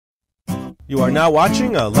You are now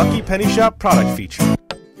watching a Lucky Penny Shop product feature.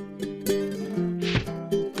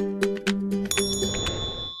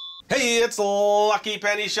 Hey, it's Lucky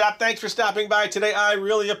Penny Shop. Thanks for stopping by today. I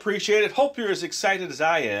really appreciate it. Hope you're as excited as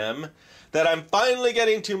I am that I'm finally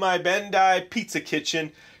getting to my Bandai Pizza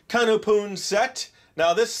Kitchen Konapun set.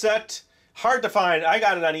 Now this set, hard to find. I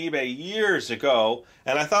got it on eBay years ago,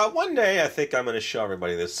 and I thought one day I think I'm going to show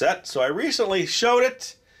everybody this set. So I recently showed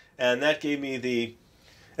it, and that gave me the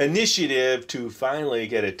initiative to finally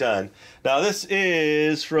get it done. Now this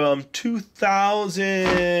is from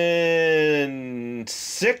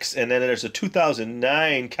 2006, and then there's a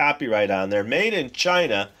 2009 copyright on there, made in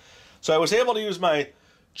China. So I was able to use my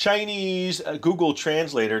Chinese Google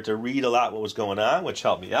translator to read a lot what was going on, which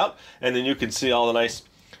helped me out. And then you can see all the nice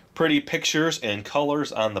pretty pictures and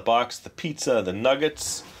colors on the box, the pizza, the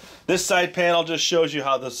nuggets. This side panel just shows you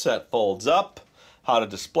how the set folds up, how to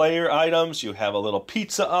display your items. You have a little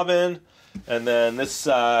pizza oven, and then this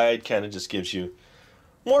side kind of just gives you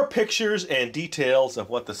more pictures and details of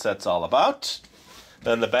what the set's all about.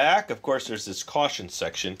 Then the back, of course, there's this caution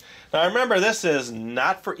section. Now remember, this is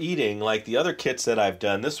not for eating like the other kits that I've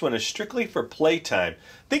done. This one is strictly for playtime.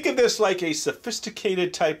 Think of this like a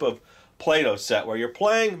sophisticated type of Play-Doh set where you're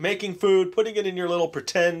playing, making food, putting it in your little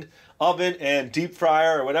pretend oven and deep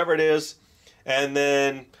fryer or whatever it is, and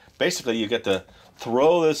then basically you get to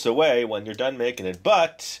throw this away when you're done making it.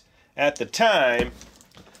 But at the time,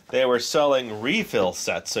 they were selling refill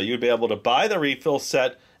sets, so you'd be able to buy the refill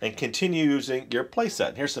set and continue using your play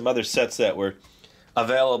set. Here's some other sets that were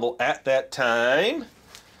available at that time.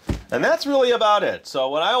 And that's really about it. So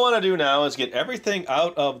what I want to do now is get everything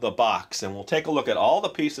out of the box, and we'll take a look at all the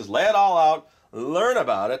pieces, lay it all out, learn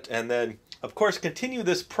about it, and then, of course, continue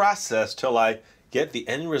this process till I get the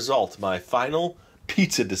end result, my final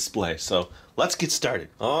pizza display. So let's get started.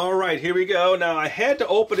 All right, here we go. Now I had to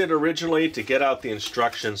open it originally to get out the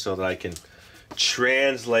instructions so that I can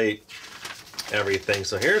translate everything.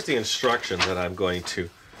 So here's the instructions that I'm going to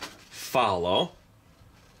follow.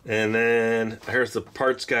 And then here's the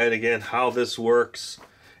parts guide again, how this works.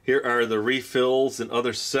 Here are the refills and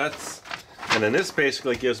other sets. And then this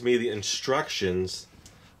basically gives me the instructions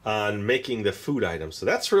on making the food items. So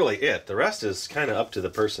that's really it. The rest is kind of up to the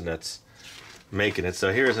person that's making it.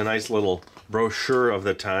 So here's a nice little brochure of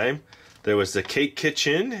the time. There was the cake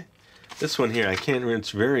kitchen. This one here, I can't remember,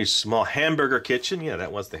 it's very small. Hamburger kitchen. Yeah,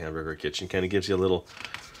 that was the hamburger kitchen. Kind of gives you a little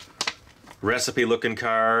recipe looking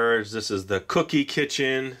cards. This is the cookie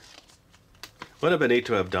kitchen. Would have been neat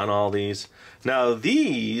to have done all these. Now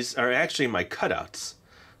these are actually my cutouts.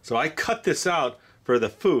 So I cut this out for the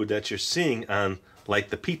food that you're seeing on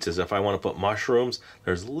like the pizzas. If I want to put mushrooms,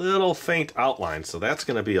 there's little faint outlines. So that's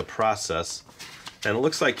going to be a process. And it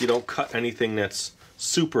looks like you don't cut anything that's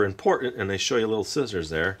super important, and they show you little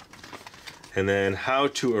scissors there. And then how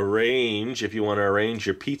to arrange, if you want to arrange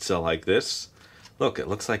your pizza like this. Look, it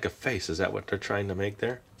looks like a face. Is that what they're trying to make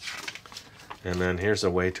there? And then here's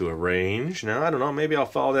a way to arrange. Now, I don't know, maybe I'll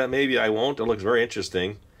follow that, maybe I won't. It looks very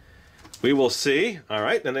interesting. We will see. All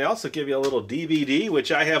right, then they also give you a little DVD,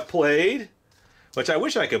 which I have played, which I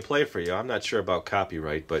wish I could play for you. I'm not sure about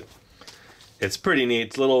copyright, but it's pretty neat.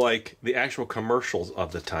 It's a little like the actual commercials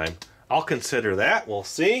of the time. I'll consider that. We'll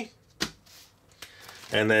see.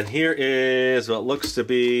 And then here is what looks to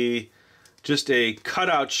be just a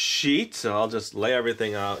cutout sheet. So I'll just lay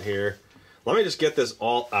everything out here. Let me just get this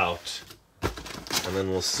all out, and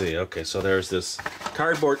then we'll see. Okay, so there's this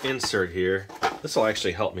cardboard insert here. This will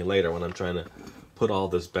actually help me later when I'm trying to put all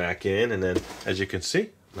this back in. And then, as you can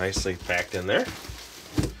see, nicely packed in there.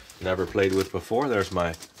 Never played with before. There's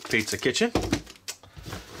my pizza kitchen.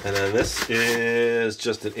 And then this is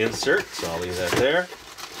just an insert, so I'll leave that there.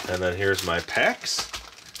 And then here's my packs.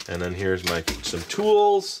 And then here's my some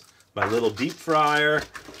tools, my little deep fryer.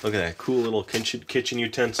 Look at that cool little kitchen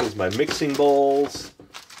utensils, my mixing bowls,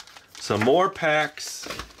 some more packs,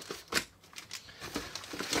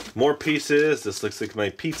 more pieces. This looks like my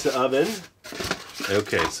pizza oven.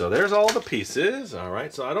 Okay, so there's all the pieces. All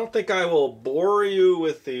right, so I don't think I will bore you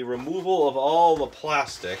with the removal of all the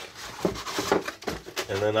plastic.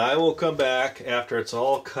 And then I will come back after it's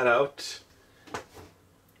all cut out.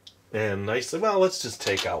 And nicely, well, let's just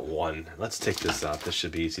take out one. Let's take this out. This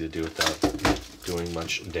should be easy to do without doing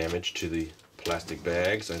much damage to the plastic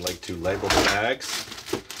bags. I like to label the bags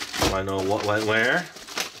so I know what went where.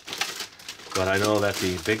 But I know that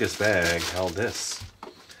the biggest bag held this.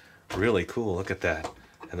 Really cool, look at that.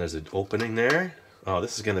 And there's an opening there. Oh,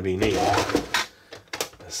 this is gonna be neat.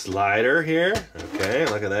 A slider here. Okay,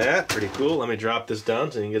 look at that, pretty cool. Let me drop this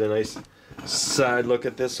down so you can get a nice side look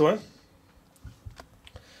at this one.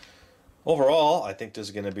 Overall, I think this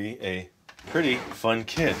is going to be a pretty fun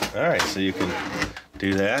kit. All right, so you can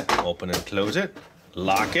do that, open and close it,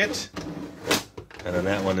 lock it, and then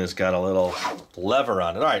that one has got a little lever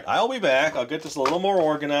on it. All right, I'll be back. I'll get this a little more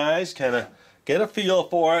organized, kind of get a feel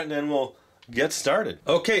for it, and then we'll get started.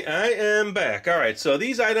 Okay, I am back. All right, so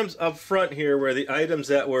these items up front here were the items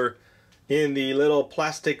that were in the little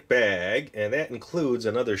plastic bag, and that includes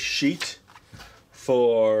another sheet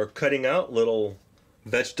for cutting out little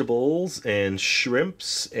vegetables and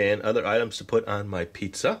shrimps and other items to put on my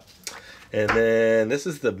pizza. And then this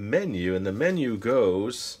is the menu, and the menu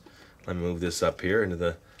goes, let me move this up here into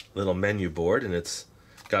the little menu board, and it's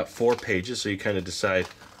got 4 pages, so you kind of decide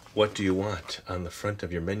what do you want on the front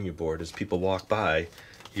of your menu board as people walk by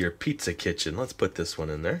your pizza kitchen. Let's put this one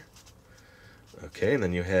in there. Okay, and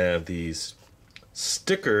then you have these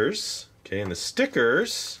stickers. Okay, and the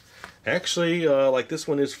stickers, actually, like this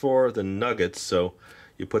one is for the nuggets, so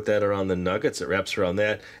you put that around the nuggets, it wraps around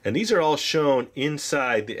that. And these are all shown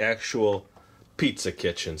inside the actual pizza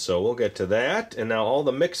kitchen. So we'll get to that. And now all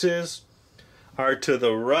the mixes are to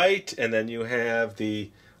the right. And then you have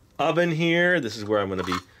the oven here. This is where I'm going to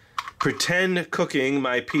be pretend cooking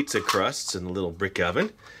my pizza crusts in a little brick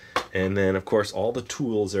oven. And then, of course, all the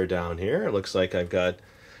tools are down here. It looks like I've got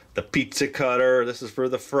the pizza cutter. This is for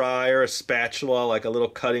the fryer, a spatula, like a little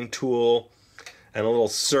cutting tool, and a little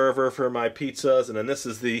server for my pizzas. And then this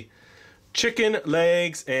is the chicken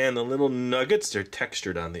legs and the little nuggets. They're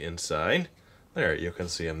textured on the inside. There, you can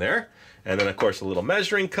see them there. And then, of course, a little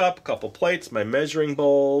measuring cup, a couple plates, my measuring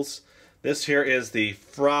bowls. This here is the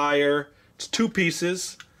fryer. It's 2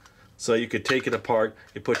 pieces, so you could take it apart.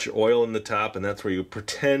 You put your oil in the top, and that's where you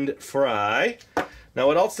pretend fry. Now,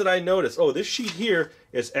 what else did I notice? Oh, this sheet here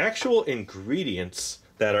is actual ingredients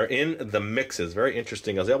that are in the mixes. Very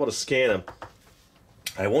interesting. I was able to scan them.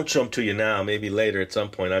 I won't show them to you now, maybe later at some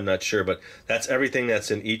point, I'm not sure, but that's everything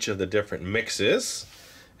that's in each of the different mixes.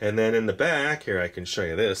 And then in the back, here I can show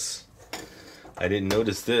you this. I didn't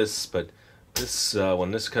notice this, but this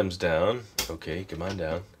when this comes down, okay, come on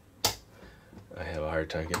down. I have a hard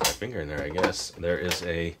time getting my finger in there, I guess. There is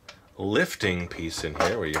a lifting piece in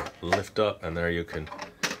here where you lift up, and there you can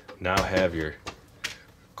now have your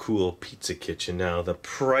cool pizza kitchen. Now the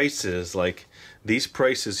prices, like these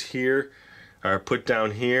prices here, are put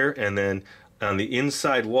down here, and then on the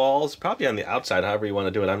inside walls, probably on the outside, however you want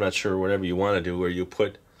to do it, I'm not sure, whatever you want to do, where you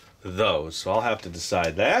put those. So I'll have to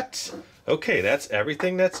decide that. Okay, that's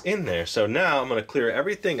everything that's in there. So now I'm going to clear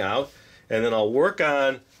everything out, and then I'll work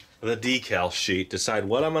on the decal sheet, decide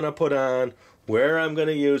what I'm going to put on, where I'm going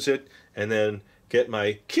to use it, and then get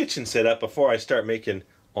my kitchen set up before I start making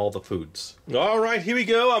all the foods. All right, here we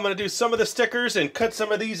go. I'm going to do some of the stickers and cut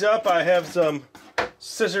some of these up. I have some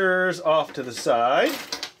scissors off to the side,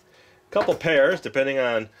 couple pairs depending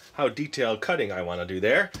on how detailed cutting I want to do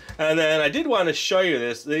there. And then I did want to show you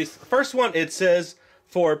this. The first one, it says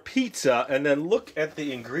for pizza, and then look at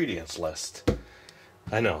the ingredients list.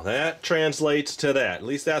 I know that translates to that, at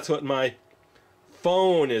least that's what my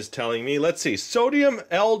phone is telling me. Let's see: sodium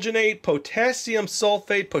alginate, potassium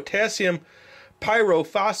sulfate, potassium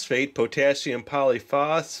pyrophosphate, potassium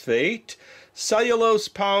polyphosphate, cellulose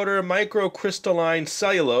powder, microcrystalline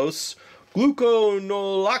cellulose,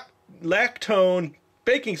 gluconolactone,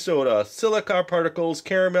 baking soda, silica particles,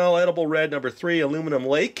 caramel, edible red number 3, aluminum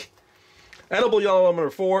lake, edible yellow number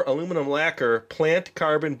 4, aluminum lacquer, plant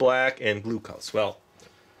carbon black, and glucose. Well,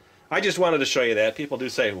 I just wanted to show you that. People do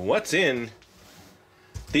say, what's in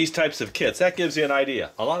these types of kits? That gives you an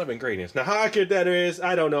idea. A lot of ingredients. Now, how accurate that is,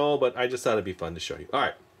 I don't know, but I just thought it'd be fun to show you. All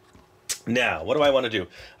right. Now, what do I want to do?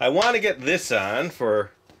 I want to get this on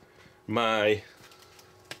for my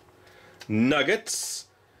nuggets,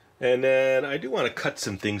 and then I do want to cut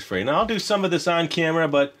some things for you. Now, I'll do some of this on camera,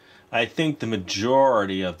 but I think the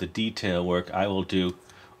majority of the detail work I will do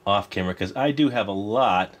off camera, because I do have a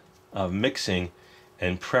lot of mixing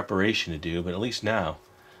and preparation to do, but at least now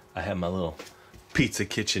I have my little pizza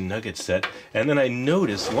kitchen nugget set. And then I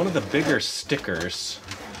noticed one of the bigger stickers,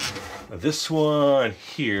 this one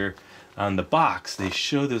here on the box, they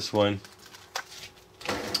show this one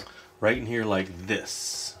right in here like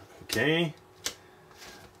this. Okay,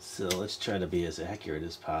 so let's try to be as accurate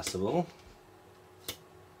as possible.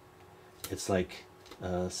 It's like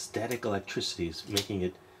static electricity is making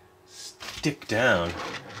it stick down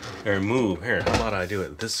or move. Here, how about I do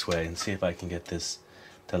it this way and see if I can get this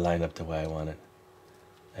to line up the way I want it.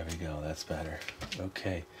 There we go, that's better.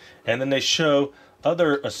 Okay, and then they show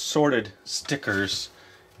other assorted stickers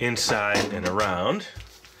inside and around.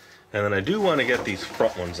 And then I do want to get these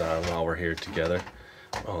front ones on while we're here together.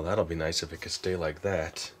 Oh, that'll be nice if it could stay like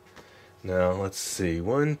that. Now, let's see,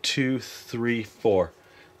 1, 2, 3, 4.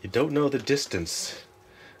 You don't know the distance.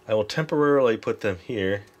 I will temporarily put them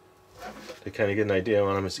here to kind of get an idea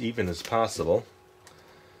on them as even as possible.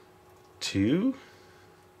 2,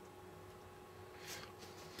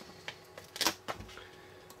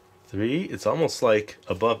 3. It's almost like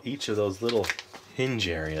above each of those little hinge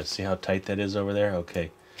areas. See how tight that is over there? Okay.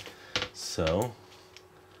 So,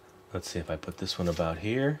 let's see if I put this one about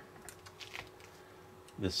here.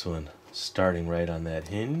 This one starting right on that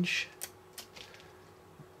hinge.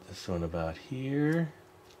 This one about here.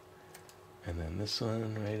 And then this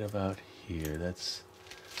one right about here.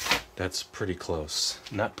 That's pretty close.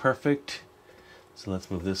 Not perfect. So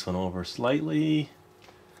let's move this one over slightly.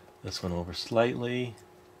 This one over slightly.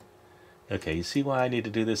 Okay, you see why I need to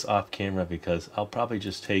do this off camera? Because I'll probably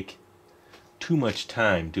just take too much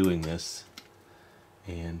time doing this.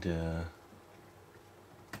 And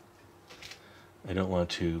I don't want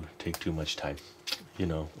to take too much time. You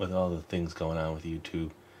know, with all the things going on with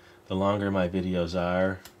YouTube. The longer my videos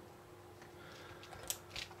are,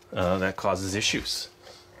 that causes issues.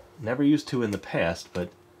 Never used to in the past, but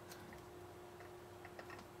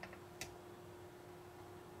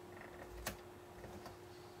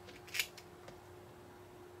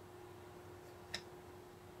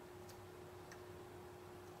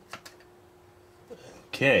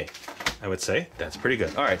okay, I would say that's pretty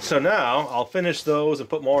good. All right, so now I'll finish those and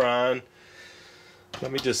put more on.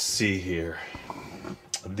 Let me just see here.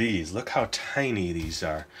 These, look how tiny these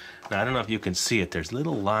are. Now, I don't know if you can see it. There's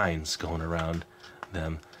little lines going around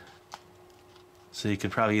them. So you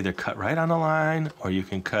could probably either cut right on the line, or you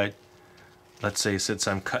can cut, let's say since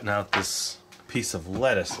I'm cutting out this piece of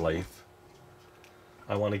lettuce leaf,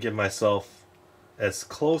 I want to give myself as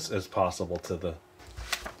close as possible to the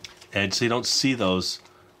edge so you don't see those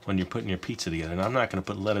when you're putting your pizza together. And I'm not going to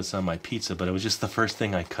put lettuce on my pizza, but it was just the first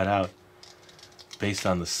thing I cut out based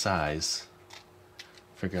on the size.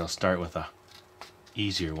 Figure I'll start with a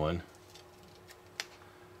easier one,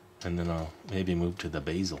 and then I'll maybe move to the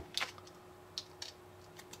basil.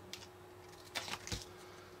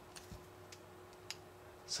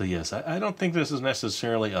 So yes, I don't think this is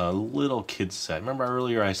necessarily a little kid set. Remember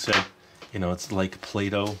earlier I said, you know, it's like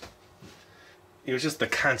Play-Doh. It was just the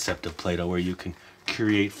concept of Play-Doh where you can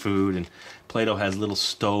create food, and Play-Doh has little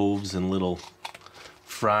stoves and little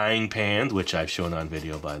frying pans, which I've shown on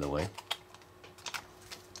video, by the way.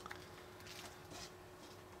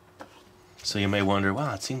 So you may wonder,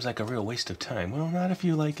 wow, it seems like a real waste of time. Well, not if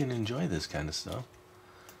you like and enjoy this kind of stuff.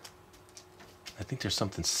 I think there's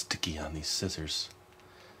something sticky on these scissors.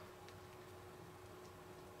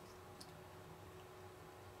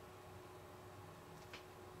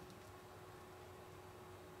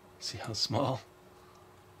 See how small?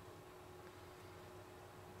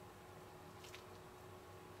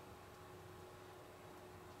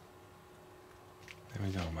 There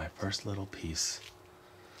we go, my first little piece.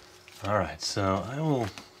 Alright, so I will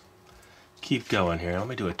keep going here. Let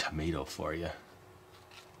me do a tomato for you.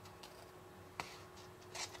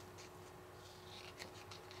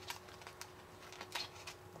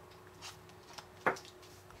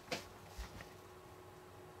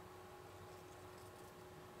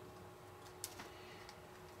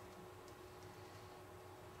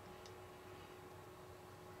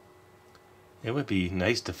 It would be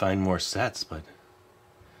nice to find more sets, but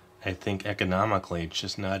I think economically it's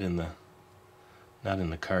just not in the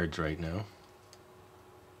cards right now.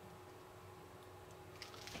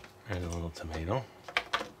 Add a little tomato.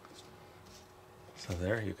 So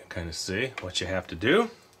there you can kind of see what you have to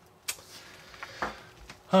do.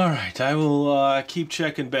 Alright, I will keep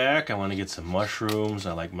checking back. I want to get some mushrooms.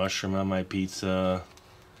 I like mushroom on my pizza.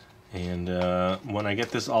 And when I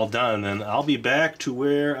get this all done, then I'll be back to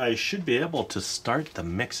where I should be able to start the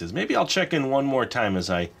mixes. Maybe I'll check in one more time as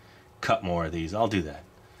I cut more of these. I'll do that.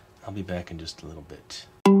 I'll be back in just a little bit.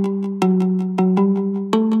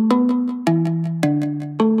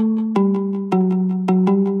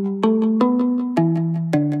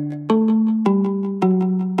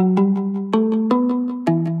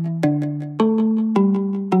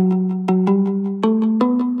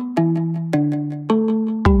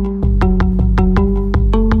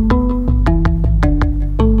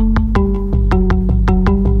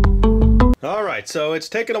 So it's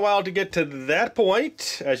taken a while to get to that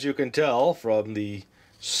point, as you can tell from the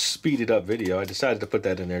speeded up video. I decided to put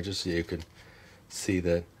that in there just so you can see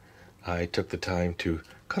that I took the time to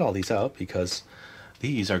cut all these out, because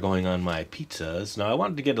these are going on my pizzas. Now I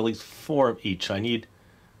wanted to get at least 4 of each. I need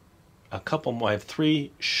a couple more. I have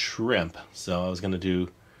 3 shrimp, so I was going to do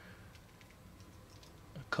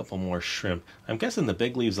a couple more shrimp. I'm guessing the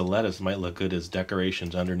big leaves of lettuce might look good as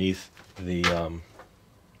decorations underneath the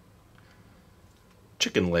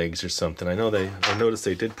chicken legs or something. I noticed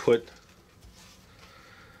they did put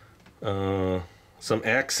some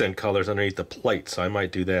accent colors underneath the plate, so I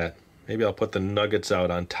might do that. Maybe I'll put the nuggets out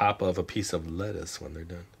on top of a piece of lettuce when they're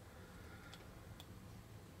done.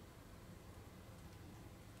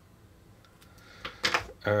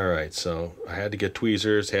 Alright, so I had to get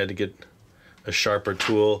tweezers, had to get a sharper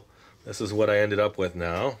tool. This is what I ended up with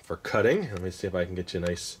now for cutting. Let me see if I can get you a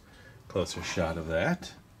nice closer shot of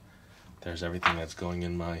that. There's everything that's going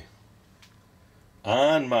in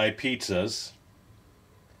on my pizzas.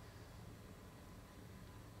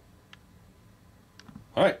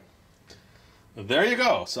 Alright, there you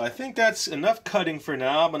go. So I think that's enough cutting for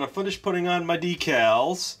now. I'm going to finish putting on my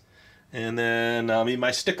decals, and then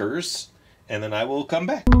my stickers, and then I will come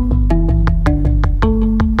back.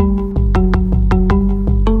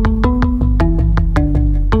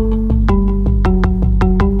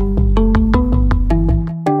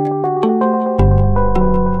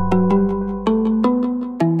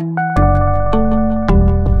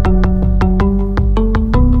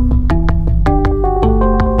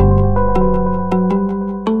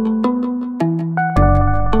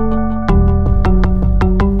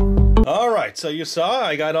 So you saw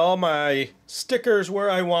I got all my stickers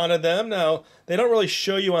where I wanted them. Now, they don't really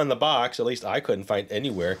show you on the box, at least I couldn't find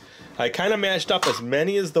anywhere. I kind of matched up as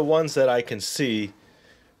many as the ones that I can see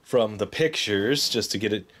from the pictures, just to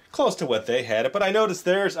get it close to what they had. But I noticed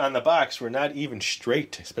theirs on the box were not even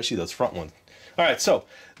straight, especially those front ones. Alright, so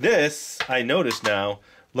this, I noticed now,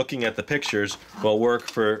 looking at the pictures, will work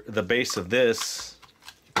for the base of this.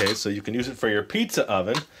 Okay, so you can use it for your pizza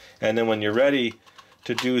oven, and then when you're ready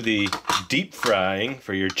to do the deep frying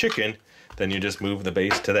for your chicken, then you just move the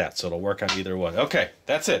base to that. So it'll work on either one. Okay,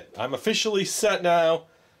 that's it. I'm officially set now.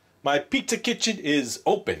 My pizza kitchen is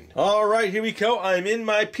open. All right, here we go. I'm in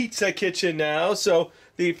my pizza kitchen now. So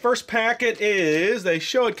the first packet is, they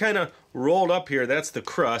show it kind of rolled up here. That's the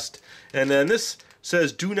crust. And then this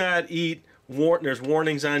says do not eat. There's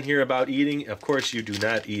warnings on here about eating. Of course, you do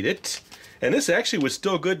not eat it. And this actually was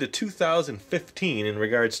still good to 2015 in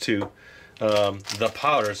regards to the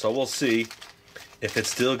powder, so we'll see if it's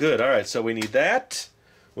still good. Alright, so we need that.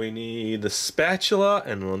 We need the spatula,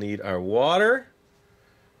 and we'll need our water.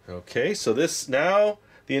 Okay, so this now,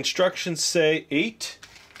 the instructions say 8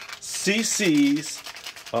 cc's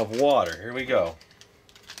of water. Here we go.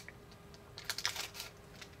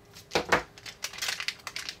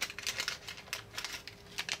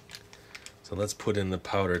 So let's put in the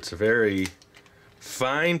powder. It's a very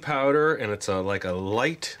fine powder, and it's like a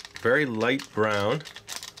light, very light brown.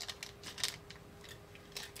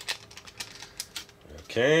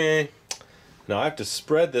 Okay. Now I have to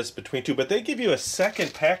spread this between two, but they give you a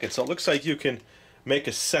second packet, so it looks like you can make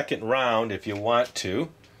a second round if you want to.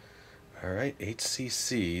 All right, 8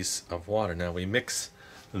 cc's of water. Now we mix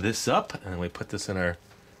this up, and we put this in our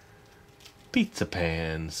pizza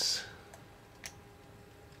pans.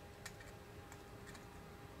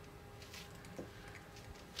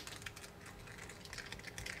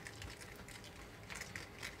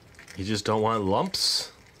 You just don't want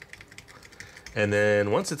lumps. And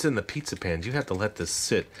then once it's in the pizza pans, you have to let this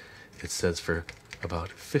sit, it says, for about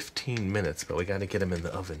 15 minutes, but we got to get them in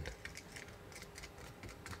the oven.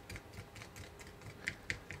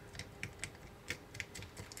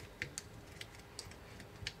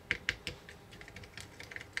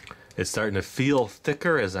 It's starting to feel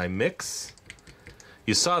thicker as I mix.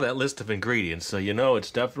 You saw that list of ingredients, so you know it's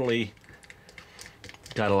definitely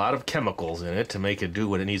got a lot of chemicals in it to make it do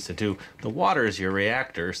what it needs to do. The water is your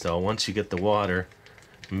reactor, so once you get the water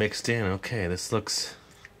mixed in, okay, this looks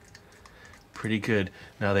pretty good.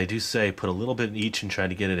 Now they do say put a little bit in each and try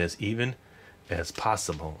to get it as even as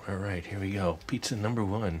possible. All right, here we go. Pizza number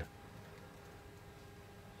 1.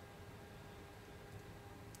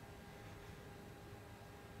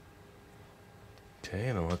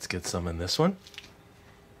 Okay, now let's get some in this one.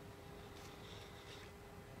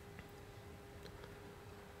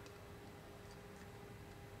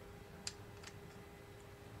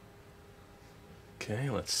 Okay,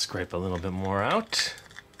 let's scrape a little bit more out.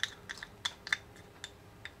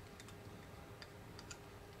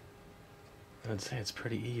 I'd say it's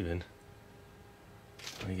pretty even.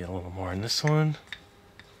 Let me get a little more in this one.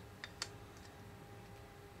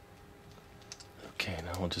 Okay,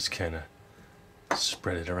 now we'll just kind of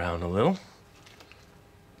spread it around a little.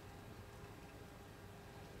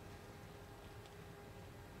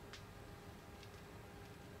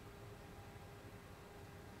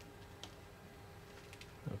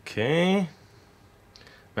 Okay.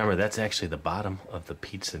 Remember, that's actually the bottom of the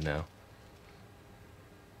pizza now.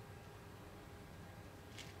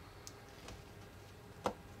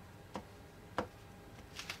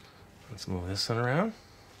 Let's move this one around.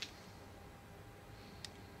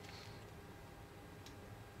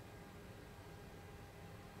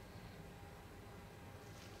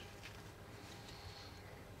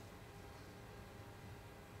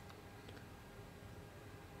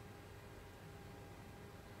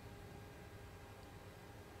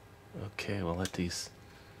 Okay, we'll let these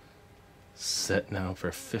set now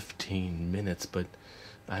for 15 minutes, but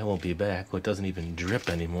I won't be back. Well, it doesn't even drip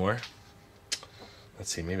anymore.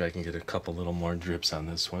 Let's see, maybe I can get a couple little more drips on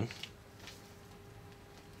this one.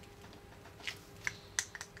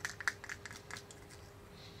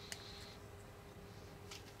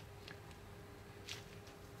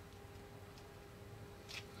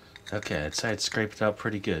 Okay, I'd say I'd scraped it out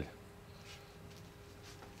pretty good.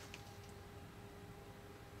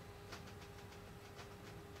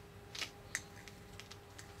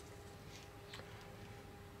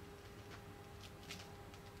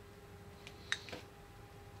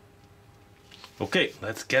 Okay,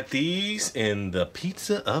 let's get these in the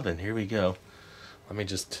pizza oven. Here we go. Let me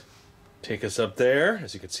just take us up there.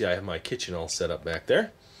 As you can see, I have my kitchen all set up back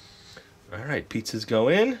there. All right, pizzas go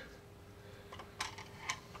in.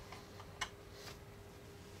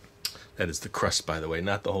 That is the crust, by the way,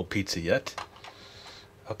 not the whole pizza yet.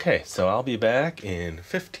 Okay, so I'll be back in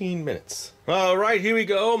 15 minutes. All right, here we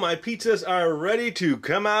go. My pizzas are ready to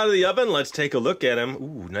come out of the oven. Let's take a look at them.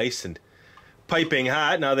 Ooh, nice and piping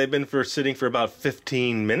hot. Now they've been sitting for about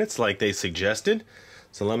 15 minutes like they suggested.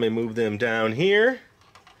 So let me move them down here.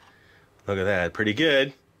 Look at that, pretty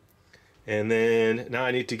good. And then now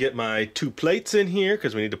I need to get my 2 plates in here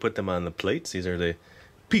because we need to put them on the plates. These are the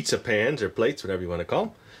pizza pans or plates, whatever you want to call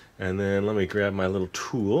them. And then let me grab my little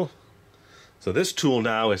tool. So this tool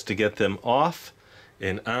now is to get them off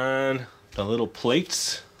and on the little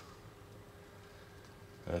plates.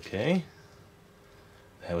 Okay,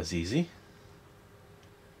 that was easy.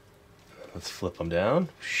 Let's flip them down.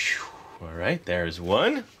 All right, there's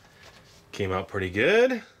one. Came out pretty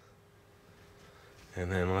good. And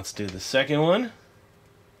then let's do the second one.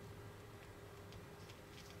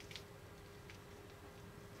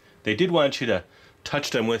 They did want you to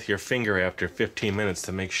touch them with your finger after 15 minutes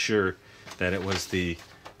to make sure that it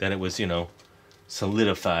was you know,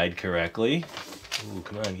 solidified correctly. Ooh,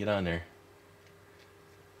 come on, get on there.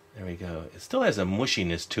 There we go. It still has a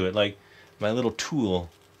mushiness to it, like my little tool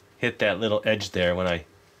hit that little edge there when I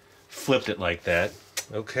flipped it like that.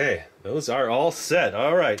 Okay, those are all set.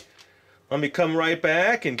 All right, let me come right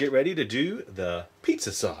back and get ready to do the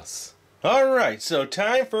pizza sauce. All right, so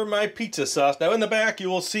time for my pizza sauce. Now in the back you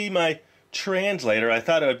will see my translator. I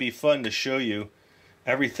thought it would be fun to show you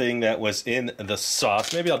everything that was in the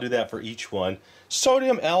sauce. Maybe I'll do that for each one.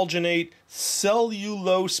 Sodium alginate,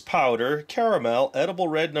 cellulose powder, caramel, edible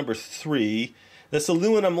red number 3. This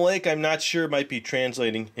aluminum lake, I'm not sure, might be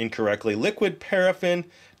translating incorrectly. Liquid paraffin,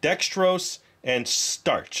 dextrose, and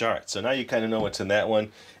starch. All right, so now you kind of know what's in that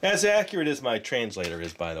one. As accurate as my translator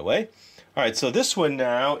is, by the way. All right, so this one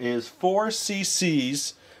now is 4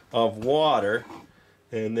 cc's of water,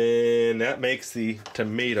 and then that makes the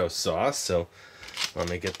tomato sauce. So let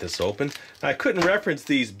me get this open. I couldn't reference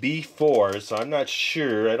these before, so I'm not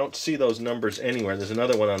sure. I don't see those numbers anywhere. There's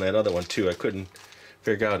another one on that other one, too. I couldn't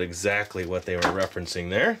figure out exactly what they were referencing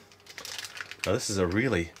there. Now this is a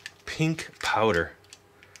really pink powder.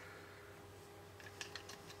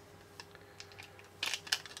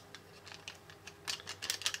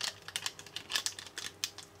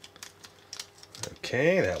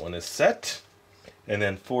 Okay, that one is set. And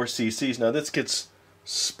then 4 cc's. Now this gets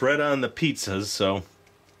spread on the pizzas, so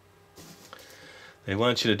they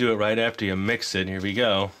want you to do it right after you mix it. Here we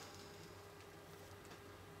go.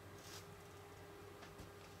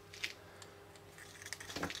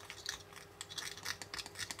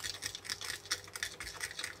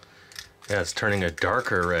 Yeah, it's turning a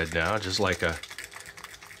darker red now, just like a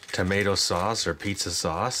tomato sauce or pizza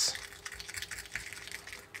sauce.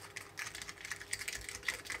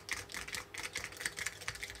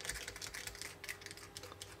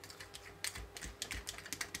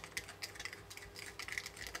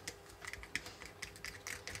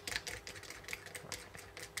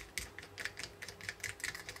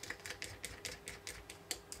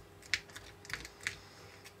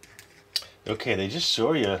 Okay, they just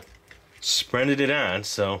show you spreaded it on,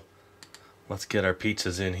 so let's get our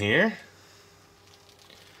pizzas in here.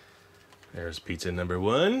 There's pizza number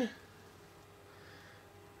 1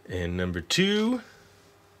 and number 2.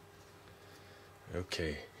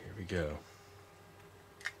 Okay, here we go.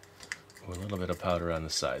 Oh, a little bit of powder on the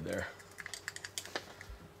side there.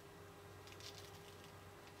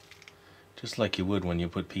 Just like you would when you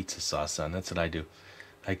put pizza sauce on. That's what I do.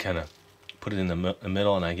 I kind of put it in the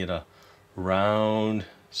middle and I get a round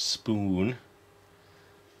spoon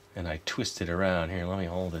and I twist it around. Here, let me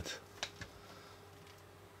hold it.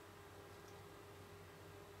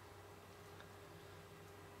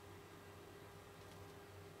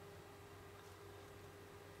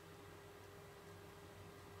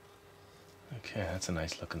 Okay, that's a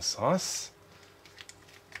nice looking sauce.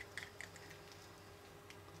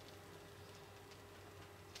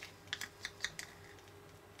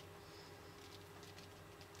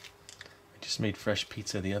 I just made fresh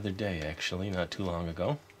pizza the other day, actually, not too long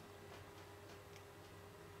ago.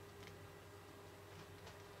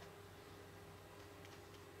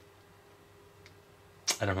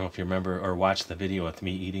 I don't know if you remember or watched the video with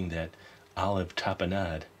me eating that olive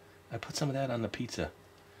tapenade. I put some of that on the pizza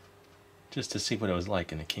just to see what it was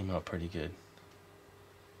like, and it came out pretty good.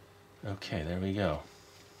 Okay, there we go.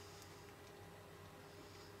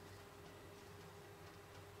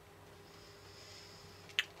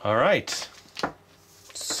 All right.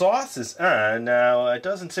 Sauce is on. Now, it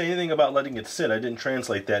doesn't say anything about letting it sit. I didn't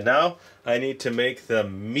translate that. Now, I need to make the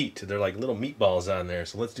meat. They're like little meatballs on there,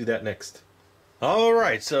 so let's do that next. All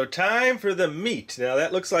right, so time for the meat. Now,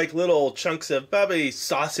 that looks like little chunks of probably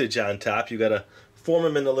sausage on top. You got to form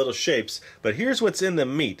them into little shapes. But here's what's in the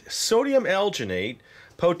meat. Sodium alginate,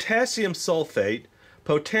 potassium sulfate,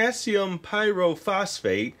 potassium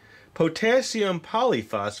pyrophosphate, potassium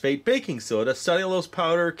polyphosphate, baking soda, cellulose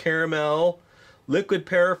powder, caramel, liquid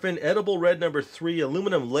paraffin, edible red number 3,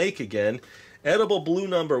 aluminum lake again, edible blue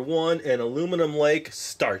number 1, and aluminum lake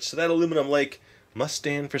starch. So that aluminum lake must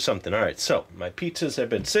stand for something. All right, so my pizzas have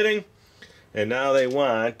been sitting, and now they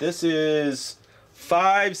want, this is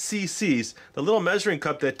 5 cc's. The little measuring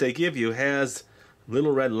cup that they give you has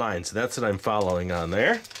little red lines, so that's what I'm following on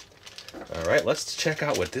there. All right, let's check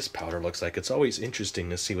out what this powder looks like. It's always interesting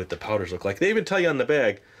to see what the powders look like. They even tell you on the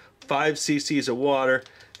bag, 5 cc's of water,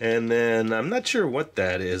 and then I'm not sure what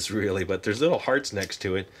that is really, but there's little hearts next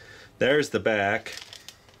to it. There's the back.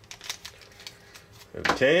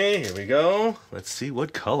 Okay, here we go. Let's see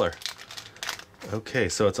what color. Okay,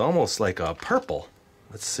 so it's almost like a purple.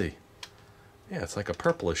 Let's see. Yeah, it's like a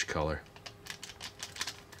purplish color.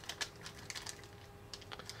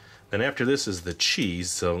 Then after this is the cheese,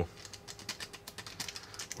 so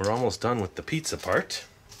we're almost done with the pizza part.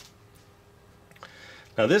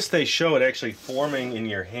 Now this, they show it actually forming in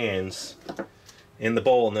your hands in the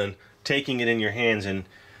bowl and then taking it in your hands and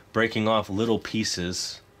breaking off little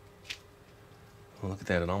pieces. Look at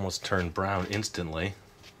that, it almost turned brown instantly.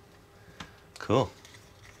 Cool.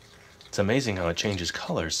 It's amazing how it changes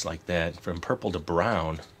colors like that, from purple to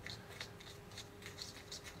brown.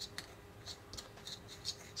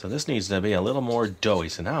 So this needs to be a little more doughy.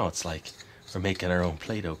 So now it's like we're making our own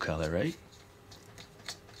Play-Doh color, right?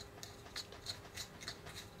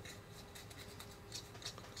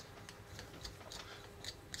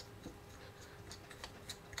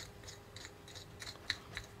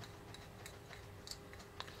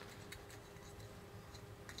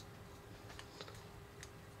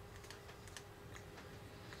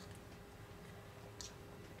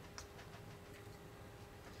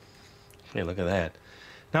 Hey, look at that.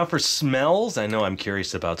 Now for smells, I know I'm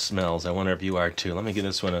curious about smells. I wonder if you are too. Let me give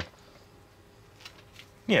this one a...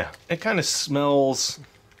 Yeah, it kind of smells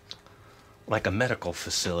like a medical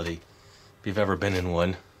facility, if you've ever been in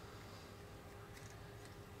one.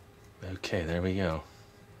 Okay, there we go.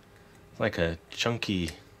 It's like a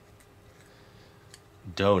chunky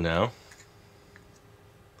dough now.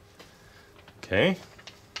 Okay.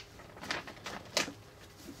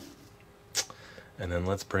 And then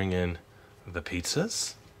let's bring in the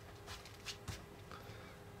pizzas.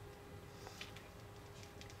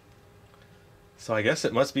 So I guess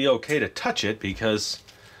it must be okay to touch it because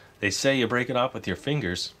they say you break it off with your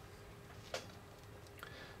fingers.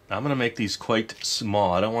 Now I'm going to make these quite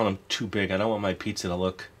small. I don't want them too big. I don't want my pizza to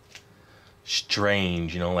look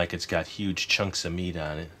strange, you know, like it's got huge chunks of meat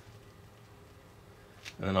on it.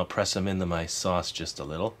 And then I'll press them into my sauce just a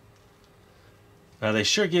little. Now they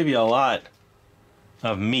sure give you a lot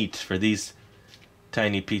of meat for these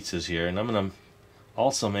tiny pizzas here, and I'm going to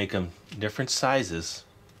also make them different sizes.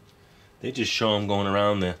 They just show them going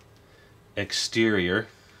around the exterior.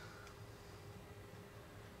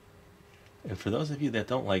 And for those of you that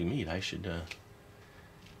don't like meat, I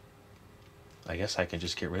guess I can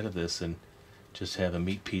just get rid of this and just have a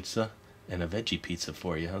meat pizza and a veggie pizza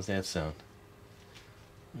for you. How's that sound?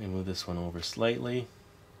 Let me move this one over slightly.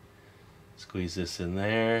 Squeeze this in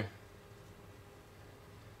there.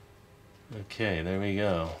 Okay, there we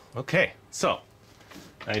go. Okay, so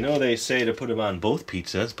I know they say to put them on both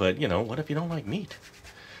pizzas, but you know, what if you don't like meat?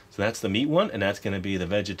 So that's the meat one, and that's going to be the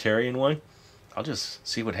vegetarian one. I'll just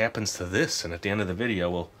see what happens to this, and at the end of the video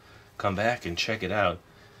we'll come back and check it out.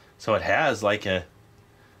 So it has like a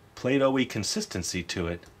Play-Doh-y consistency to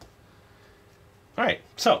it. Alright,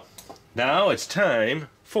 so now it's time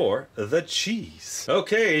for the cheese.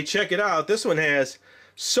 Okay, check it out. This one has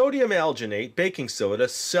sodium alginate, baking soda,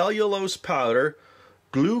 cellulose powder,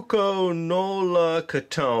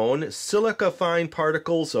 gluconolactone, silica fine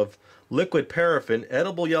particles of liquid paraffin,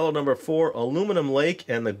 edible yellow number 4, aluminum lake,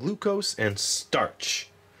 and the glucose and starch.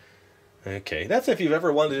 Okay, that's if you've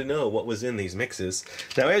ever wanted to know what was in these mixes.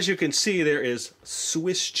 Now, as you can see, there is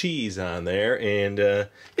Swiss cheese on there, and,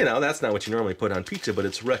 you know, that's not what you normally put on pizza, but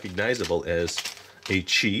it's recognizable as a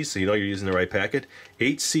cheese, so you know you're using the right packet.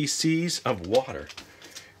 8 cc's of water.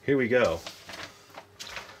 Here we go.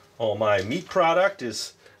 Oh, my meat product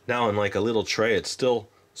is now in like a little tray. It's still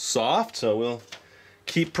soft, so we'll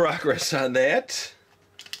keep progress on that.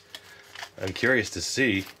 I'm curious to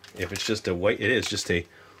see if it's just a white, it is just a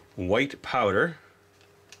white powder.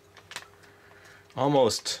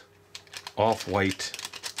 Almost off-white.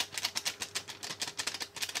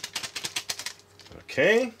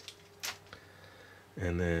 Okay.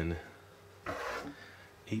 And then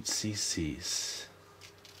 8 cc's.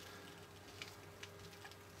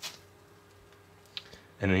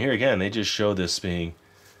 And then here again, they just show this being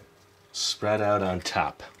spread out on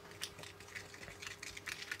top.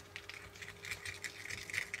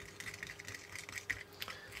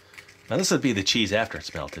 Now this would be the cheese after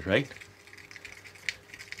it's melted, right?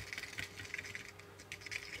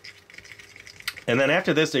 And then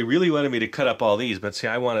after this, they really wanted me to cut up all these, but see,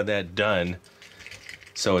 I wanted that done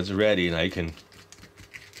so it's ready and I can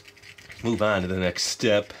move on to the next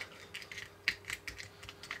step.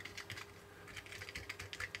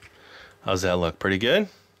 How's that look? Pretty good?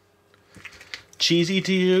 Cheesy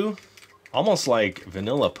to you? Almost like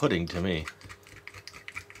vanilla pudding to me.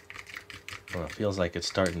 Well, it feels like it's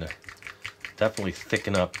starting to definitely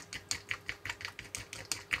thicken up.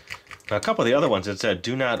 Now, a couple of the other ones it said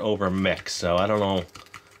do not over mix, so I don't know,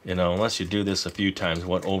 you know, unless you do this a few times,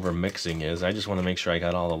 what over mixing is. I just want to make sure I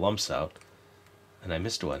got all the lumps out. And I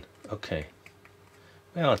missed one. Okay.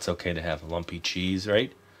 Well, it's okay to have lumpy cheese,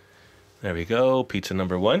 right? There we go. Pizza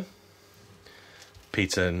number 1.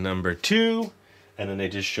 Pizza number 2. And then they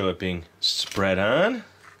just show it being spread on.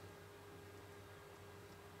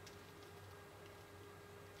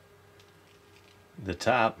 The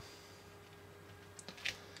top.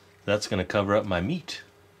 That's going to cover up my meat.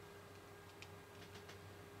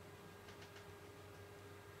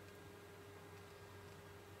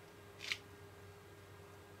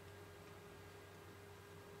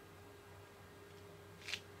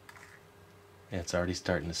 Yeah, it's already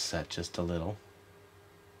starting to set just a little.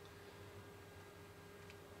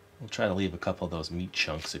 We'll try to leave a couple of those meat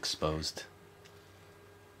chunks exposed.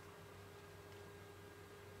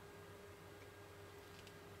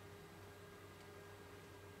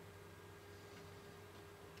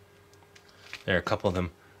 There, a couple of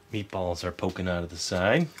them meatballs are poking out of the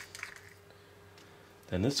side.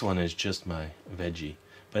 Then this one is just my veggie.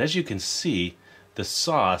 But as you can see, the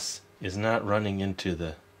sauce is not running into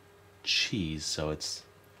the cheese, so it's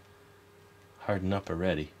hardened up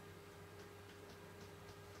already.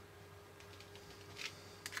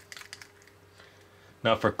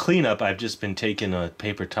 Now for cleanup, I've just been taking a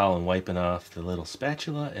paper towel and wiping off the little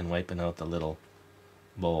spatula and wiping out the little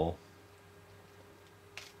bowl.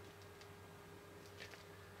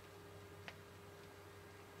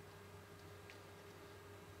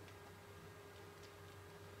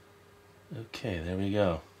 Okay, there we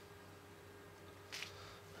go.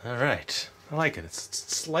 Alright, I like it. It's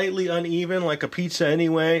slightly uneven like a pizza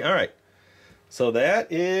anyway. Alright, so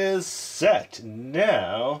that is set.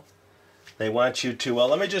 Now, they want you to, well,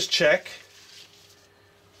 let me just check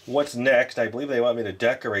what's next. I believe they want me to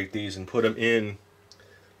decorate these and put them in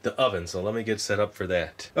the oven, so let me get set up for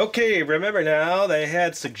that. Okay, remember now, they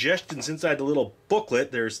had suggestions inside the little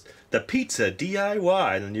booklet. There's the pizza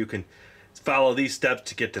DIY, and you can follow these steps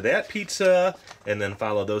to get to that pizza, and then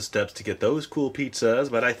follow those steps to get those cool pizzas.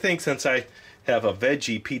 But I think since I have a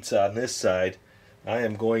veggie pizza on this side, I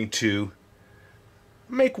am going to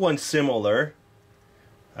make one similar.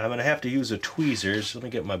 I'm going to have to use the tweezers. Let me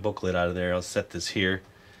get my booklet out of there. I'll set this here,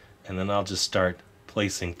 and then I'll just start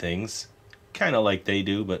placing things, kind of like they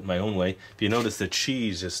do, but my own way. If you notice, the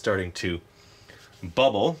cheese is starting to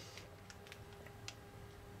bubble.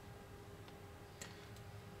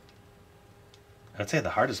 I'd say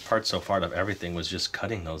the hardest part so far of everything was just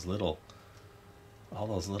cutting those little, all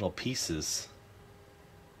those little pieces.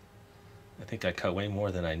 I think I cut way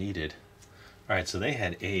more than I needed. Alright, so they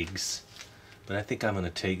had eggs, but I think I'm going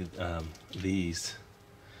to take these,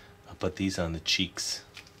 put these on the cheeks.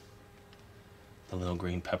 The little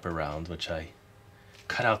green pepper rounds, which I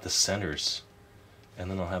cut out the centers. And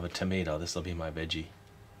then I'll have a tomato. This will be my veggie.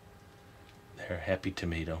 There, happy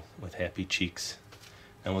tomato with happy cheeks.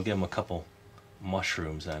 And we'll give him a couple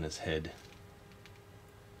mushrooms on his head.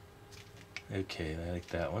 Okay, I like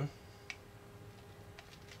that one.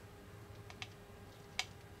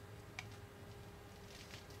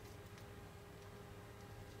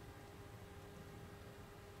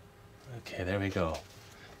 Okay, there we go.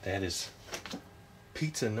 That is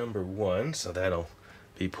pizza number 1, so that'll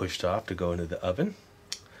be pushed off to go into the oven.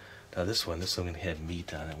 Now this one going to have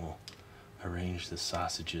meat on it. We'll arrange the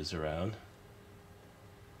sausages around.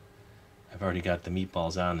 I've already got the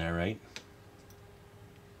meatballs on there, right?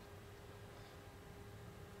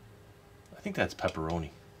 I think that's pepperoni.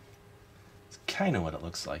 It's kind of what it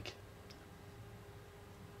looks like.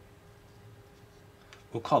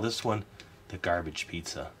 We'll call this one the garbage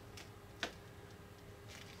pizza.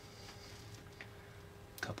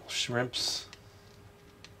 Couple shrimps.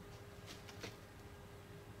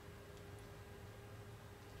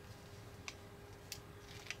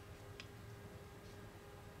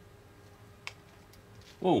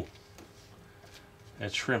 Whoa,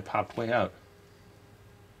 that shrimp popped way out.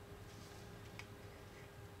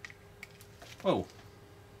 Whoa.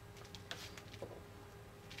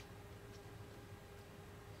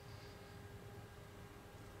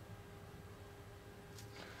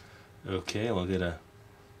 Okay, we'll get a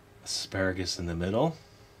asparagus in the middle.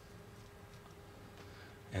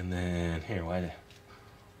 And then here, why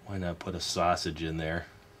not put a sausage in there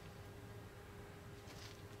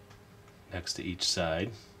next to each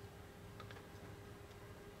side?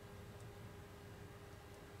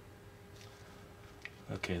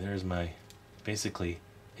 Okay, there's my basically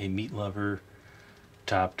a meat lover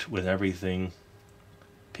topped with everything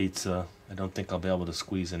pizza. I don't think I'll be able to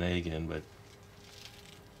squeeze an egg in, but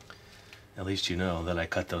at least you know that I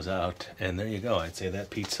cut those out. And there you go. I'd say that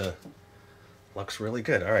pizza looks really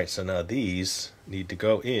good. All right, so now these need to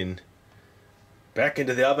go back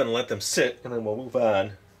into the oven and let them sit, and then we'll move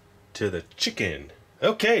on to the chicken.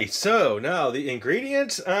 Okay, so now the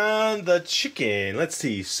ingredients on the chicken. Let's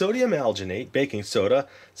see, sodium alginate, baking soda,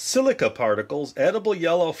 silica particles, edible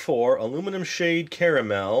yellow 4, aluminum shade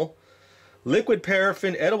caramel, liquid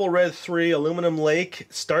paraffin, edible red 3, aluminum lake,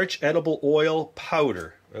 starch edible oil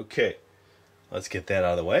powder. Okay, let's get that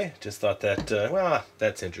out of the way. Just thought that, well,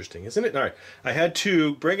 that's interesting, isn't it? All right, I had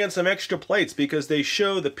to bring in some extra plates because they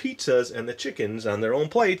show the pizzas and the chickens on their own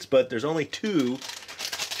plates, but there's only 2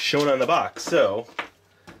 shown on the box, so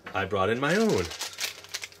I brought in my own.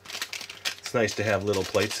 It's nice to have little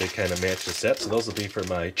plates that kind of match the set, so those will be for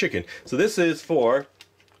my chicken. So this is for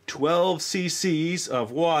 12 cc's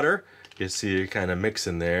of water. You see you're kind of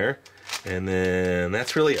mixing there. And then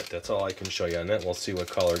that's really it. That's all I can show you on that. We'll see what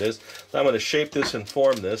color it is. I'm going to shape this and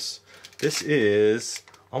form this. This is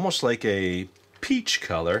almost like a peach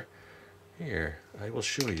color. Here, I will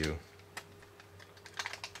show you.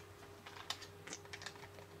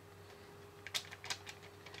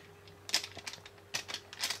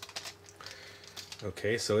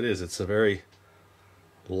 Okay, so it is. It's a very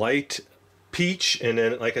light peach, and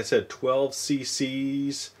then, like I said, 12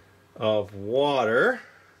 cc's of water.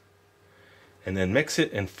 And then mix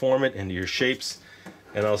it and form it into your shapes.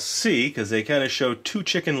 And I'll see, because they kind of show 2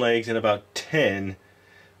 chicken legs and about 10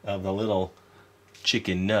 of the little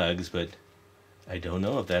chicken nugs, but I don't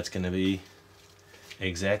know if that's going to be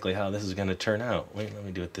exactly how this is going to turn out. Wait, let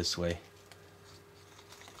me do it this way.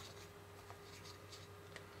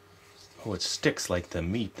 Oh, it sticks like the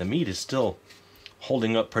meat. The meat is still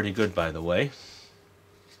holding up pretty good, by the way.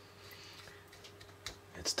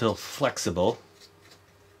 It's still flexible.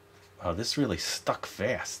 Wow, this really stuck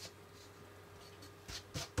fast.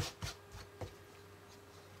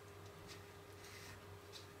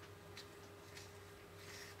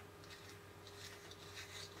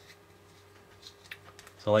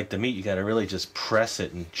 So like the meat, you got to really just press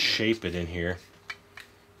it and shape it in here.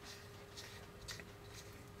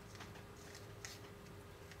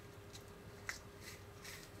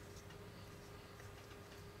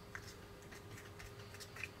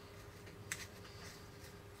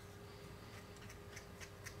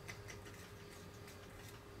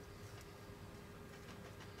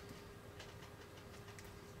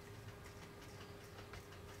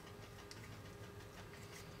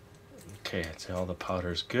 Okay, I'd say all the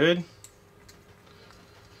powder's good.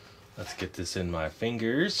 Let's get this in my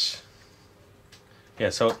fingers.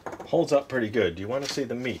 Yeah, so it holds up pretty good. Do you want to see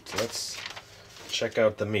the meat? Let's check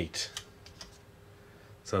out the meat.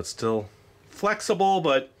 So it's still flexible,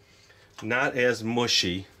 but not as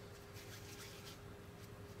mushy.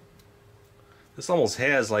 This almost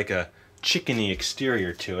has like a chickeny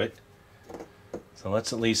exterior to it. So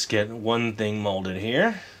let's at least get one thing molded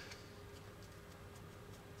here.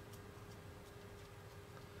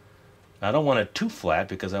 I don't want it too flat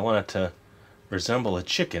because I want it to resemble a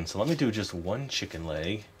chicken. So let me do just one chicken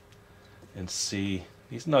leg and see.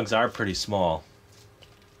 These nugs are pretty small.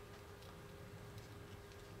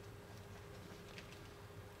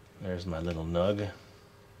 There's my little nug.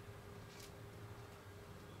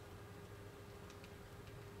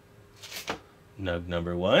 Nug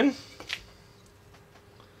number one.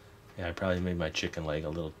 Yeah, I probably made my chicken leg a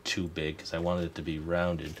little too big because I wanted it to be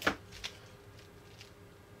rounded.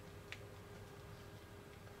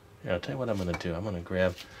 Yeah, I'll tell you what I'm going to do. I'm going to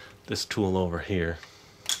grab this tool over here.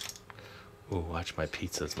 Ooh, watch my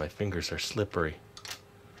pizzas. My fingers are slippery.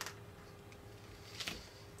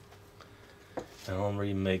 And I'll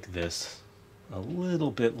remake this a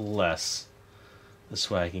little bit less. This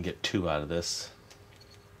way I can get two out of this.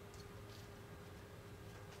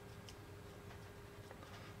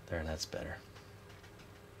 There, that's better.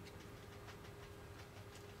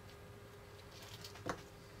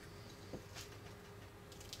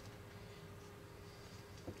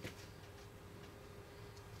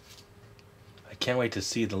 I can't wait to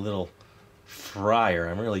see the little fryer.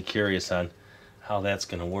 I'm really curious on how that's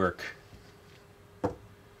going to work.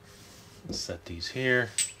 Let's set these here,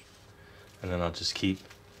 and then I'll just keep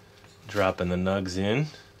dropping the nugs in.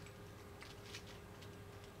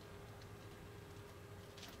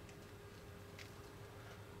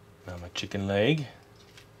 Now my chicken leg.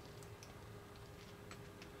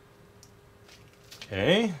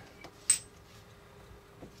 Okay.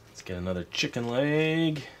 Let's get another chicken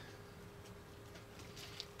leg.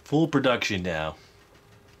 Full production now.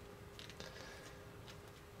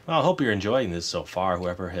 Well, I hope you're enjoying this so far,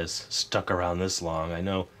 whoever has stuck around this long. I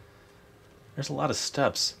know there's a lot of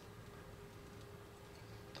steps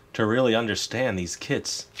to really understand these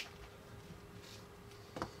kits.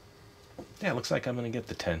 Yeah, it looks like I'm going to get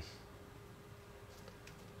the 10.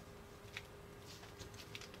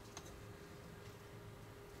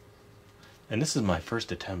 And this is my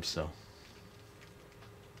first attempt, so.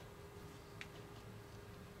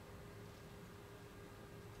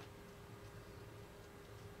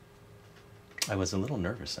 I was a little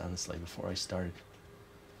nervous, honestly, before I started.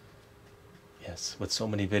 Yes, with so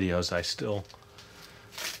many videos, I still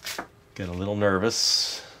get a little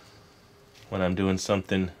nervous when I'm doing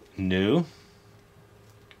something new.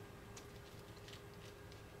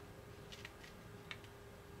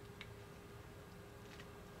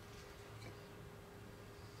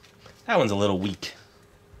 That one's a little weak.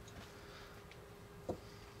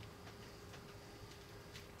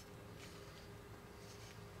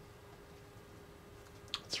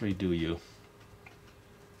 Let's redo you.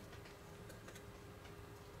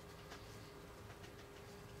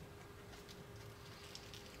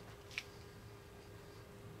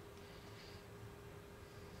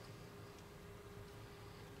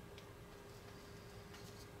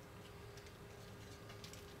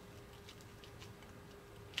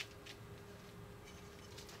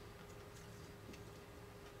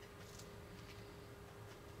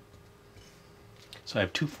 So I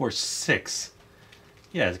have 2, 4, 6.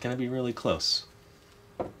 Yeah, it's going to be really close.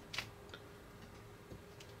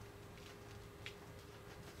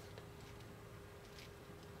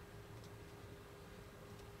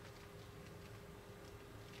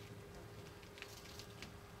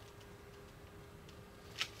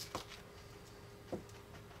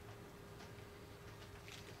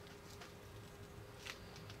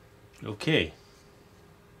 Okay.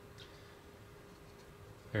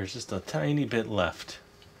 There's just a tiny bit left.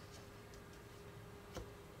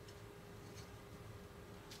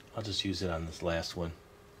 I'll just use it on this last one.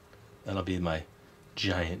 That'll be my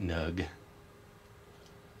giant nug.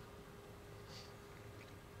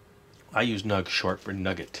 I use nug short for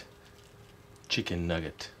nugget. Chicken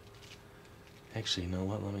nugget. Actually, you know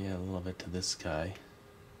what? Let me add a little bit to this guy.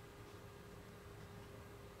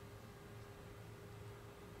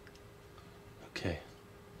 Okay.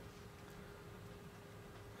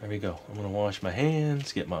 There we go. I'm going to wash my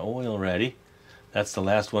hands, get my oil ready. That's the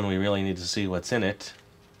last one we really need to see what's in it.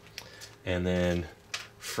 And then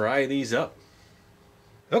fry these up.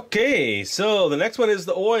 Okay, so the next one is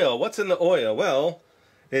the oil. What's in the oil? Well,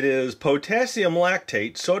 it is potassium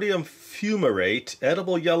lactate, sodium fumarate,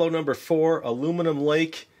 edible yellow number 4, aluminum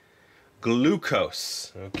lake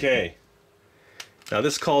glucose. Okay. Now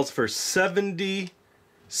this calls for 70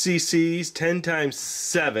 cc's, 10 times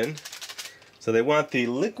 7. So they want the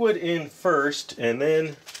liquid in first and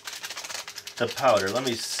then the powder. Let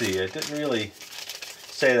me see. It didn't really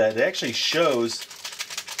say that. It actually shows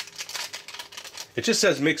It just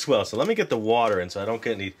says mix well, so let me get the water in so I don't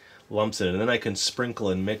get any lumps in it, and then I can sprinkle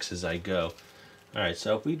and mix as I go. Alright,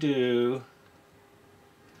 so if we do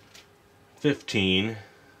 15,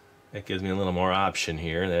 that gives me a little more option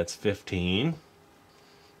here. That's 15.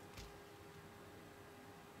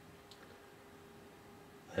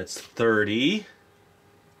 That's 30.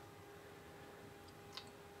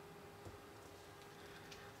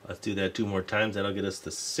 Let's do that 2 more times. That'll get us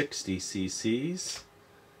to 60 cc's.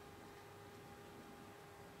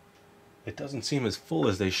 It doesn't seem as full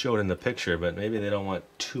as they showed in the picture, but maybe they don't want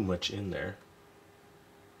too much in there.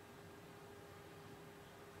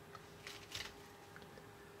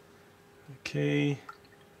 Okay.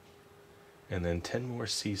 And then 10 more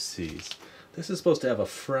cc's. This is supposed to have a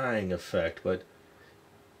frying effect, but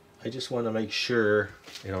I just want to make sure,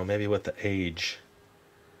 you know, maybe with the age.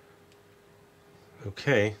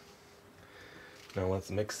 Okay. Now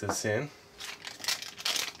let's mix this in.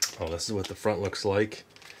 Oh, this is what the front looks like,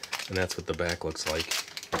 and that's what the back looks like.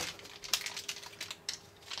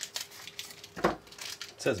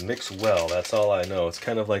 It says mix well, that's all I know. It's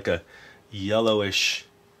kind of like a yellowish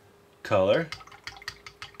color.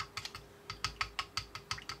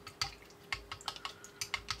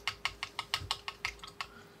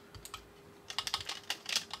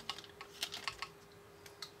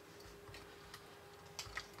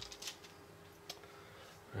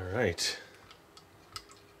 All right.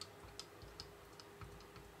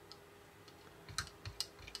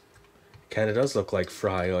 Kind of does look like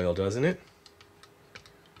fry oil, doesn't it?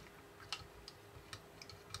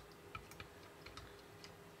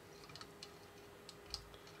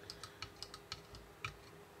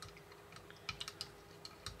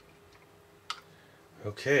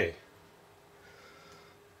 Okay.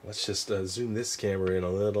 Let's just zoom this camera in a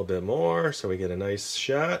little bit more so we get a nice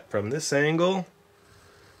shot from this angle.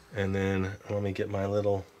 And then let me get my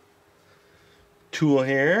little tool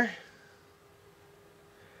here.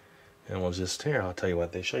 And we'll just, here, I'll tell you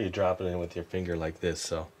what, they show you drop it in with your finger like this,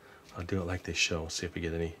 so I'll do it like they show, see if we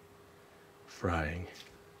get any frying.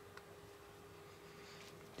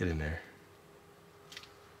 Get in there.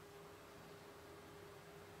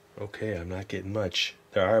 Okay, I'm not getting much.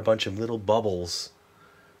 There are a bunch of little bubbles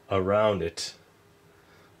around it.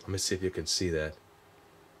 Let me see if you can see that.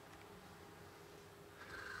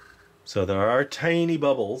 So there are tiny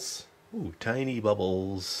bubbles. Ooh, tiny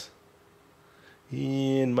bubbles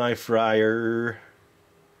in my fryer.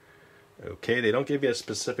 Okay, they don't give you a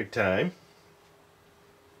specific time.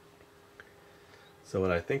 So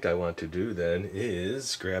what I think I want to do then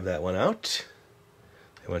is grab that one out.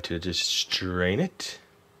 I want to just strain it.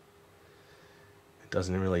 It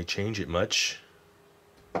doesn't really change it much.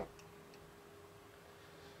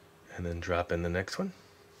 And then drop in the next one.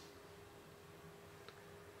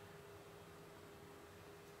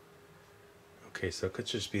 Okay, so it could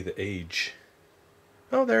just be the age.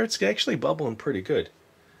 Oh, there, it's actually bubbling pretty good.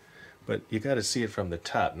 But you got to see it from the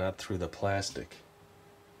top, not through the plastic.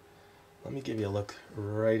 Let me give you a look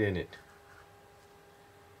right in it.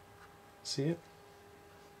 See it?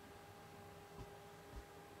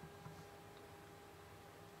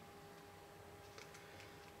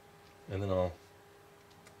 And then I'll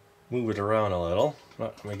move it around a little.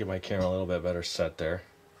 Let me get my camera a little bit better set there.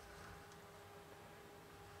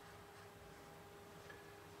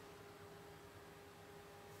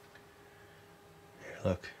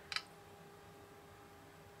 Look.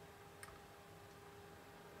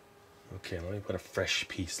 Okay, let me put a fresh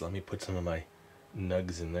piece. Let me put some of my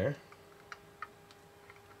nugs in there.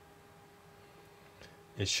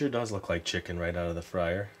 It sure does look like chicken right out of the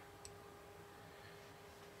fryer.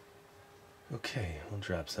 Okay, we'll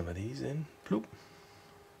drop some of these in. Bloop.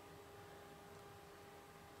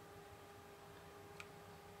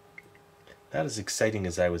 Not as exciting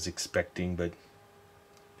as I was expecting, but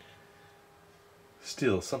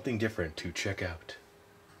still something different to check out.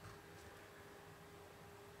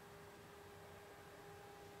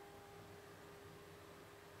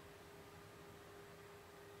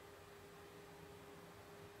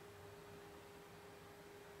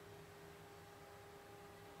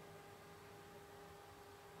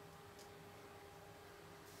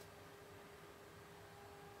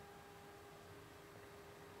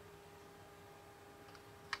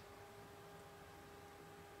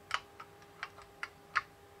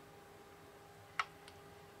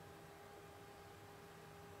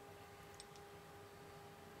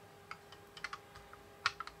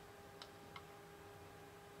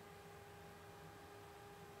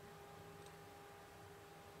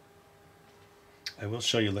 I will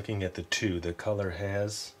show you looking at the two, the color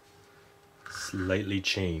has slightly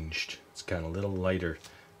changed. It's gotten a little lighter.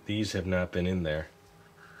 These have not been in there.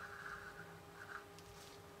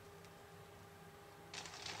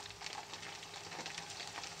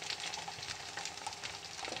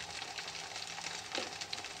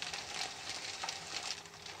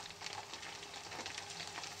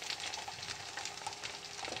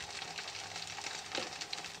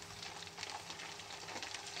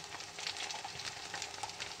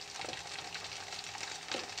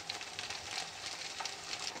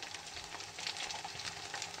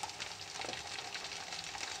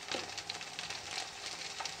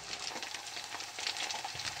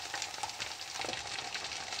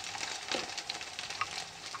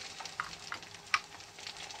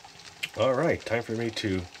 All right, time for me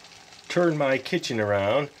to turn my kitchen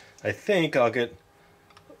around. I think I'll get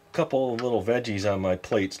a couple little veggies on my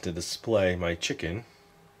plates to display my chicken.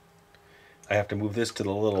 I have to move this to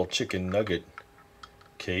the little chicken nugget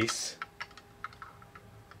case.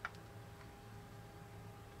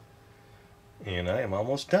 And I am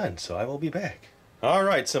almost done, so I will be back. All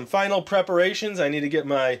right, some final preparations. I need to get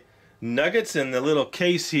my nuggets in the little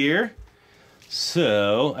case here.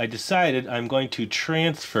 So I decided I'm going to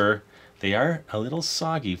transfer. They are a little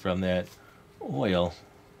soggy from that oil,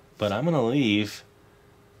 but I'm going to leave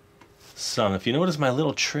some. If you notice my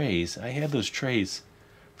little trays, I had those trays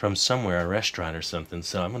from somewhere, a restaurant or something.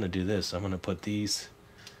 So I'm going to do this. I'm going to put these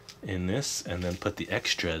in this and then put the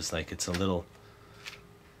extras like it's a little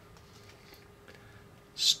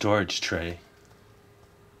storage tray.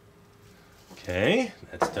 Okay,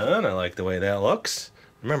 that's done. I like the way that looks.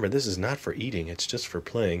 Remember, this is not for eating, it's just for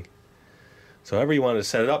playing. So however you want to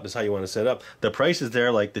set it up is how you want to set it up. The prices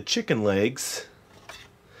there, like the chicken legs,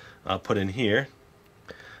 I'll put in here.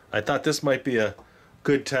 I thought this might be a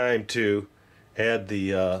good time to add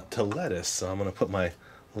the to lettuce. So I'm going to put my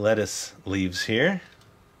lettuce leaves here,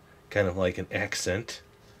 kind of like an accent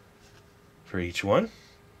for each one.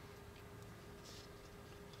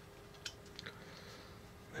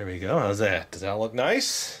 There we go. How's that? Does that look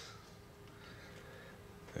nice?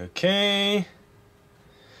 Okay.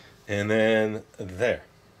 And then there.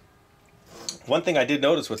 One thing I did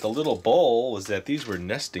notice with the little bowl was that these were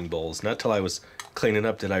nesting bowls. Not till I was cleaning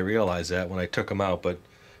up did I realize that when I took them out, but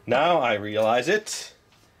now I realize it.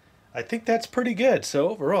 I think that's pretty good. So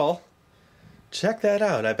overall, check that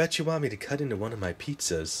out. I bet you want me to cut into one of my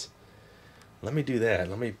pizzas. Let me do that.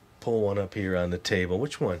 Let me pull one up here on the table.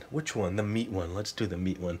 Which one? Which one? The meat one. Let's do the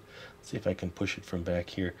meat one. Let's see if I can push it from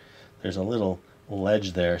back here. There's a little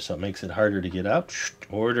ledge there, so it makes it harder to get up.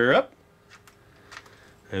 Order up.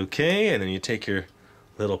 Okay, and then you take your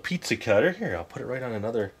little pizza cutter. Here, I'll put it right on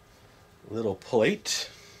another little plate.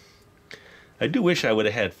 I do wish I would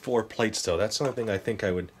have had 4 plates, though. That's the only thing I think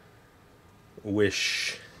I would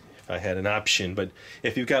wish if I had an option. But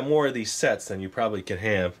if you've got more of these sets, then you probably can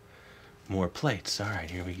have more plates. All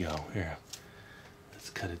right, here we go. Here, let's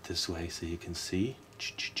cut it this way so you can see.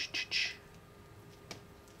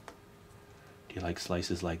 Do you like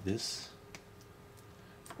slices like this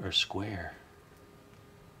or square?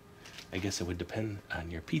 I guess it would depend on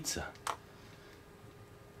your pizza.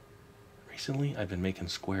 Recently, I've been making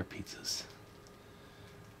square pizzas.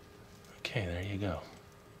 Okay, there you go.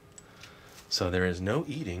 So there is no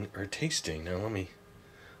eating or tasting. Now let me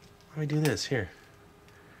do this here.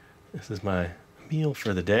 This is my meal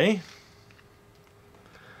for the day.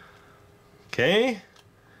 Okay.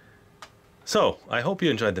 So, I hope you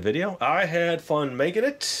enjoyed the video. I had fun making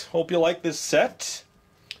it. Hope you like this set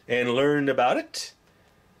and learned about it.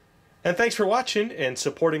 And thanks for watching and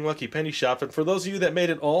supporting Lucky Penny Shop. And for those of you that made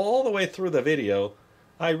it all the way through the video,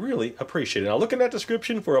 I really appreciate it. Now look in that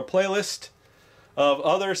description for a playlist of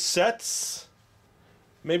other sets.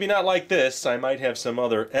 Maybe not like this. I might have some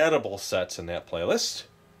other edible sets in that playlist.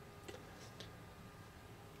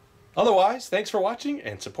 Otherwise, thanks for watching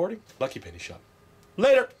and supporting Lucky Penny Shop.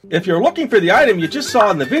 Later! If you're looking for the item you just saw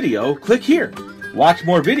in the video, click here. Watch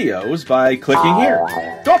more videos by clicking here.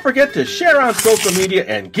 Don't forget to share on social media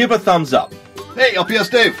and give a thumbs up. Hey, LPS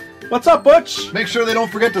Dave! What's up, Butch? Make sure they don't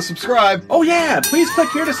forget to subscribe. Oh yeah, please click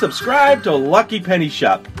here to subscribe to Lucky Penny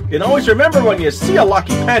Shop. And always remember, when you see a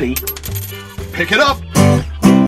lucky penny, pick it up!